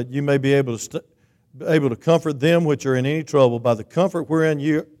tribulation, that you may be able to comfort them which are in any trouble by the comfort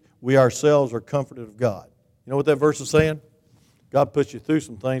wherein we ourselves are comforted of God. You know what that verse is saying? God puts you through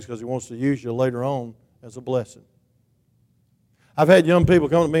some things because He wants to use you later on as a blessing. I've had young people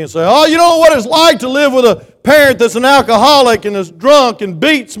come to me and say, oh, you know what it's like to live with a parent that's an alcoholic and is drunk and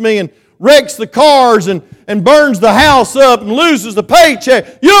beats me and wrecks the cars and burns the house up and loses the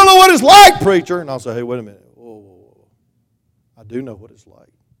paycheck. You don't know what it's like, preacher. And I'll say, hey, wait a minute. Whoa. I do know what it's like.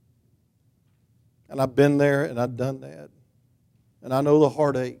 And I've been there and I've done that. And I know the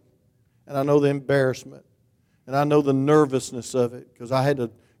heartache. And I know the embarrassment. And I know the nervousness of it because I had to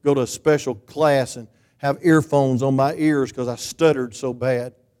go to a special class and have earphones on my ears because I stuttered so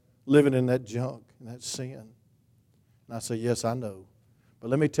bad living in that junk and that sin. And I say, yes, I know.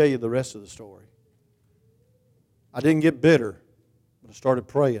 But let me tell you the rest of the story. I didn't get bitter, but I started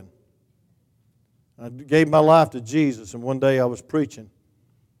praying. I gave my life to Jesus, and one day I was preaching,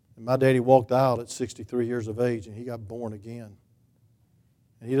 and my daddy walked the aisle at 63 years of age, and he got born again.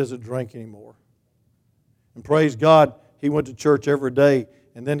 And he doesn't drink anymore. And praise God, he went to church every day.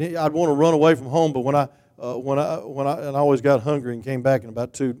 And then I'd want to run away from home, but when I always got hungry and came back in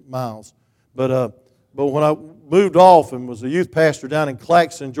about 2 miles. But when I moved off and was a youth pastor down in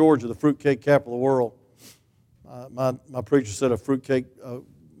Claxton, Georgia, the fruitcake capital of the world, my preacher said a fruitcake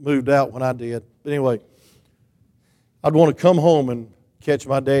moved out when I did. But anyway, I'd want to come home and catch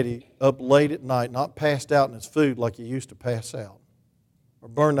my daddy up late at night, not passed out in his food like he used to pass out, or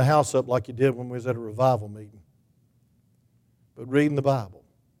burn the house up like he did when we was at a revival meeting, but reading the Bible.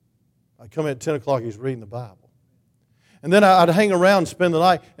 I'd come in at 10 o'clock, he's reading the Bible. And then I'd hang around and spend the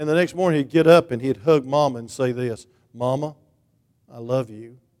night, and the next morning he'd get up and he'd hug Mama and say this, Mama, I love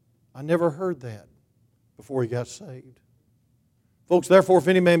you. I never heard that before he got saved. Folks, therefore, if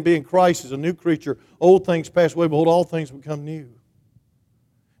any man be in Christ is a new creature, old things pass away, behold, all things become new.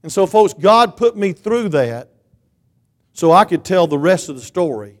 And so, folks, God put me through that so I could tell the rest of the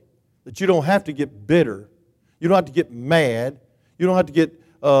story, that you don't have to get bitter. You don't have to get mad. You don't have to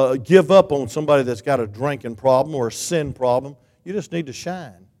give up on somebody that's got a drinking problem or a sin problem. You just need to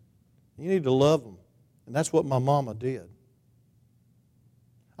shine. You need to love them. And that's what my mama did.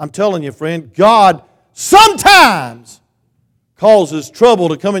 I'm telling you, friend, God sometimes causes trouble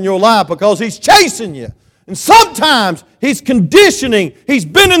to come in your life because He's chasing you. And sometimes He's conditioning. He's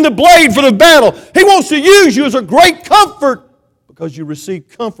bending the blade for the battle. He wants to use you as a great comfort because you receive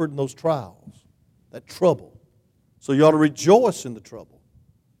comfort in those trials, that trouble. So you ought to rejoice in the trouble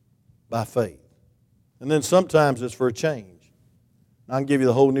by faith. And then sometimes it's for a change. And I can give you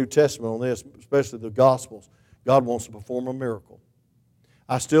the whole New Testament on this, especially the Gospels. God wants to perform a miracle.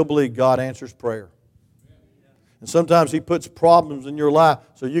 I still believe God answers prayer. And sometimes He puts problems in your life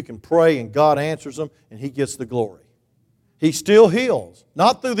so you can pray and God answers them and He gets the glory. He still heals.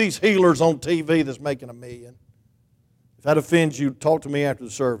 Not through these healers on TV that's making $1 million. If that offends you, talk to me after the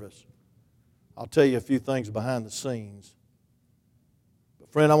service. I'll tell you a few things behind the scenes.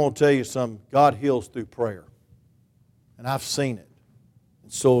 But friend, I want to tell you something. God heals through prayer. And I've seen it.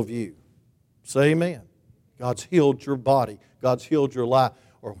 And so have you. Say amen. God's healed your body. God's healed your life.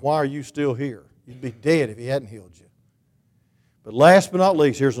 Or why are you still here? You'd be dead if He hadn't healed you. But last but not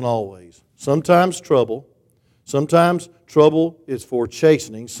least, here's an always. Sometimes trouble is for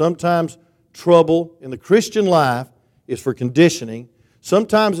chastening. Sometimes trouble in the Christian life is for conditioning.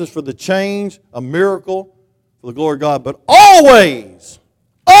 Sometimes it's for the change, a miracle, for the glory of God. But always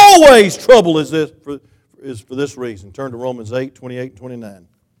trouble is for this reason. Turn to Romans 8, 28 and 29.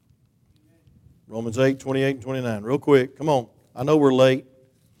 Romans 8, 28 and 29. Real quick. Come on. I know we're late,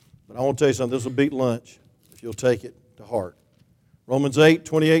 but I want to tell you something. This will beat lunch if you'll take it to heart. Romans 8,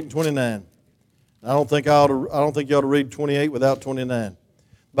 28 and 29. I don't think you ought to read 28 without 29. The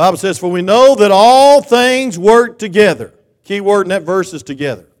Bible says, "For we know that all things work together." Key word in that verse is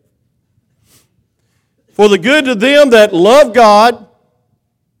together. "For the good to them that love God,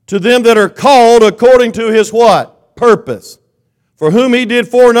 to them that are called according to His" what? Purpose. "For whom He did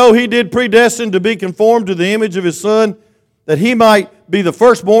foreknow, He did predestine to be conformed to the image of His Son, that He might be the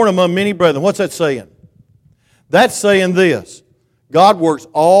firstborn among many brethren." What's that saying? That's saying this: God works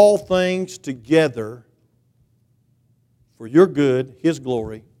all things together for your good, His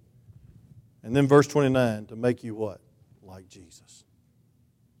glory. And then verse 29, to make you what? Like Jesus.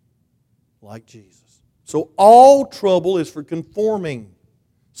 Like Jesus. So all trouble is for conforming.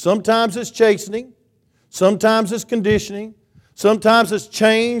 Sometimes it's chastening. Sometimes it's conditioning. Sometimes it's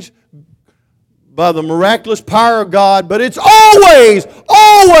change by the miraculous power of God. But it's always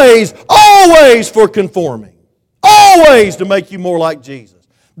for conforming. Always to make you more like Jesus.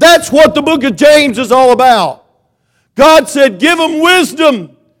 That's what the book of James is all about. God said, give them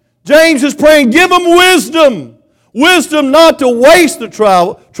wisdom. James is praying, give them wisdom. Wisdom not to waste the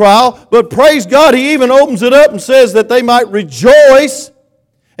trial, but praise God, he even opens it up and says that they might rejoice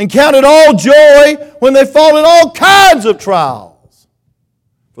and count it all joy when they fall in all kinds of trials.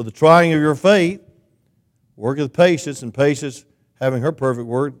 For the trying of your faith worketh patience, and patience, having her perfect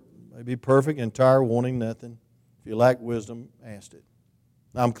word, may be perfect, entire, wanting nothing. If you lack wisdom, ask it.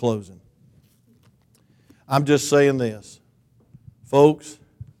 I'm closing. I'm just saying this. Folks,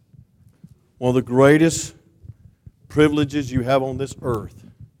 one of the greatest privileges you have on this earth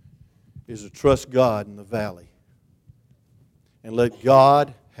is to trust God in the valley and let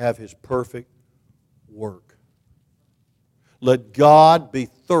God have His perfect work. Let God be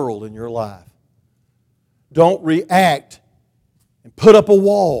thorough in your life. Don't react and put up a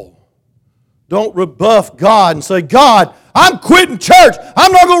wall. Don't rebuff God and say, God, I'm quitting church.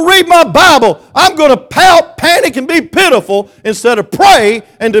 I'm not going to read my Bible. I'm going to pout, panic, and be pitiful instead of pray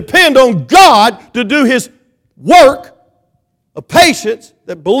and depend on God to do His work of patience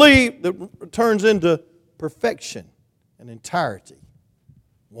that turns into perfection and entirety,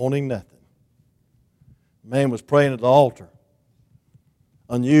 wanting nothing. A man was praying at the altar.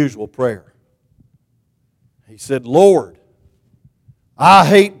 Unusual prayer. He said, Lord, I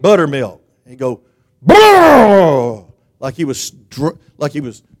hate buttermilk. He go, brrr, like he was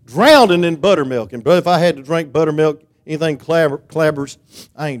drowning in buttermilk. And brother, if I had to drink buttermilk, anything clabbers,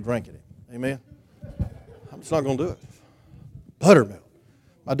 I ain't drinking it. Amen. I'm just not going to do it. Buttermilk.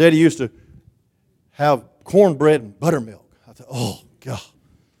 My daddy used to have cornbread and buttermilk. I thought, oh God.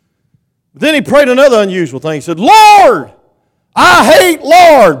 But then he prayed another unusual thing. He said, Lord, I hate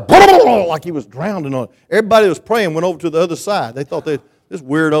Lord. Brrr, like he was drowning on it. Everybody that was praying went over to the other side. They thought this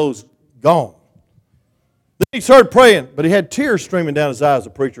weirdo's gone. Then he started praying, but he had tears streaming down his eyes, the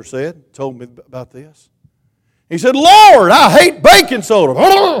preacher said, told me about this. He said, Lord, I hate baking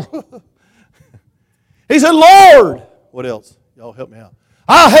soda. He said, Lord, what else? Y'all help me out.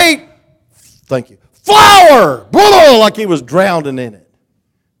 I hate, thank you, flour, like he was drowning in it.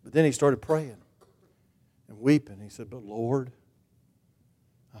 But then he started praying and weeping. He said, but Lord,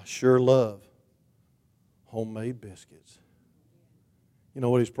 I sure love homemade biscuits. You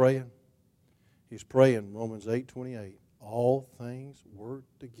know what he's praying? He's praying Romans 8:28. All things work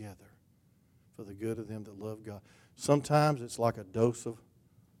together for the good of them that love God. Sometimes it's like a dose of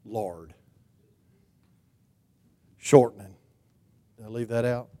lard. Shortening. Did I leave that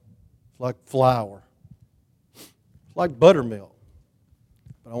out? It's like flour. It's like buttermilk.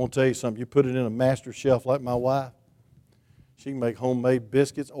 But I want to tell you something. You put it in a master shelf like my wife, she can make homemade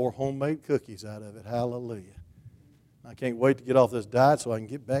biscuits or homemade cookies out of it. Hallelujah. I can't wait to get off this diet so I can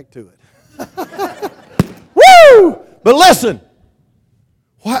get back to it. Woo! But listen,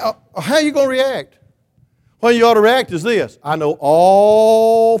 how are you going to react? What you ought to react is this. I know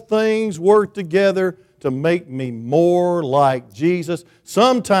all things work together to make me more like Jesus.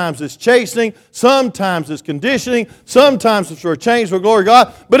 Sometimes it's chastening. Sometimes it's conditioning. Sometimes it's for a change for the glory of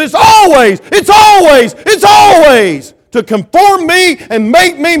God. But it's always to conform me and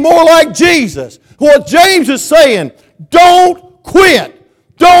make me more like Jesus. What James is saying, don't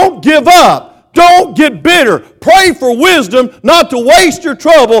quit. Don't give up. Don't get bitter. Pray for wisdom not to waste your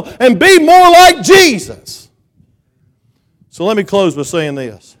trouble and be more like Jesus. So let me close by saying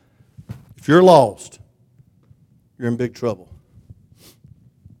this. If you're lost, you're in big trouble.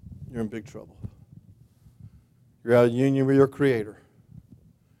 You're in big trouble. You're out of union with your Creator.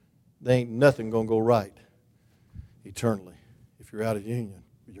 There ain't nothing going to go right eternally if you're out of union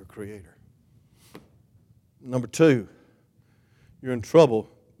with your Creator. Number two, you're in trouble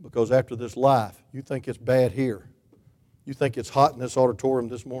because after this life, you think it's bad here. You think it's hot in this auditorium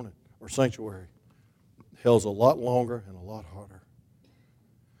this morning or sanctuary. Hell's a lot longer and a lot harder.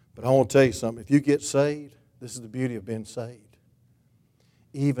 But I want to tell you something. If you get saved, this is the beauty of being saved.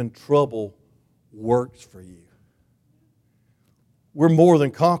 Even trouble works for you. We're more than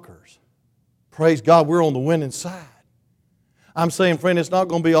conquerors. Praise God, we're on the winning side. I'm saying, friend, it's not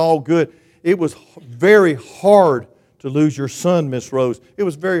going to be all good. It was very hard to lose your son, Miss Rose. It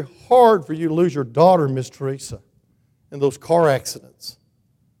was very hard for you to lose your daughter, Miss Teresa, in those car accidents.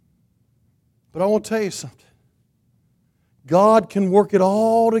 But I want to tell you something. God can work it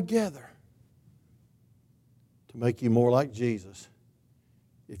all together to make you more like Jesus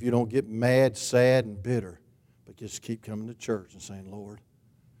if you don't get mad, sad, and bitter, but just keep coming to church and saying, Lord,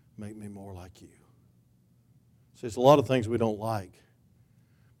 make me more like you. See, it's a lot of things we don't like,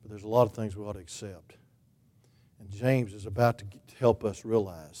 but there's a lot of things we ought to accept. And James is about to help us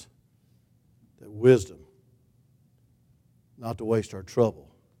realize that wisdom, not to waste our trouble,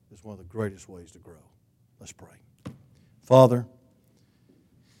 is one of the greatest ways to grow. Let's pray. Father,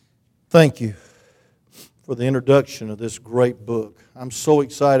 thank you for the introduction of this great book. I'm so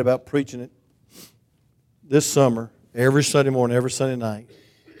excited about preaching it this summer, every Sunday morning, every Sunday night,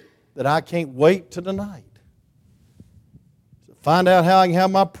 that I can't wait to tonight to find out how I can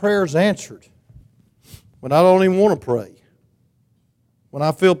have my prayers answered when I don't even want to pray, when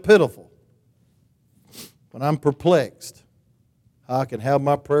I feel pitiful, when I'm perplexed, how I can have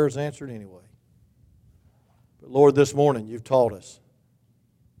my prayers answered anyway. But Lord, this morning you've taught us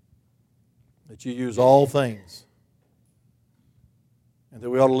that you use all things and that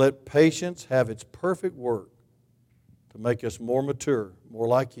we ought to let patience have its perfect work to make us more mature, more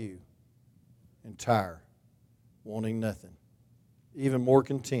like you, entire, wanting nothing, even more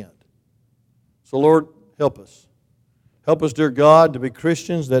content. So Lord, help us. Help us, dear God, to be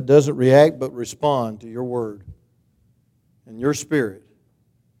Christians that doesn't react but respond to your word and your spirit.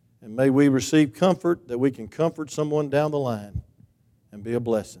 And may we receive comfort that we can comfort someone down the line and be a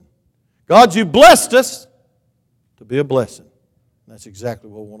blessing. God, you blessed us to be a blessing. That's exactly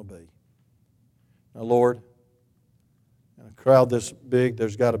what we want to be. Now, Lord, in a crowd this big,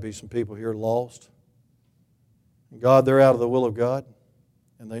 there's got to be some people here lost. And God, they're out of the will of God,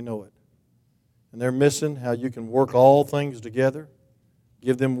 and they know it. And they're missing how you can work all things together.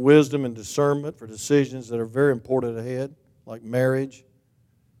 Give them wisdom and discernment for decisions that are very important ahead, like marriage,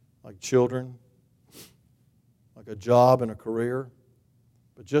 like children, like a job and a career.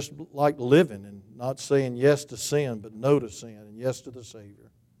 But just like living and not saying yes to sin, but no to sin, and yes to the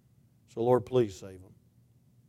Savior. So, Lord, please save them.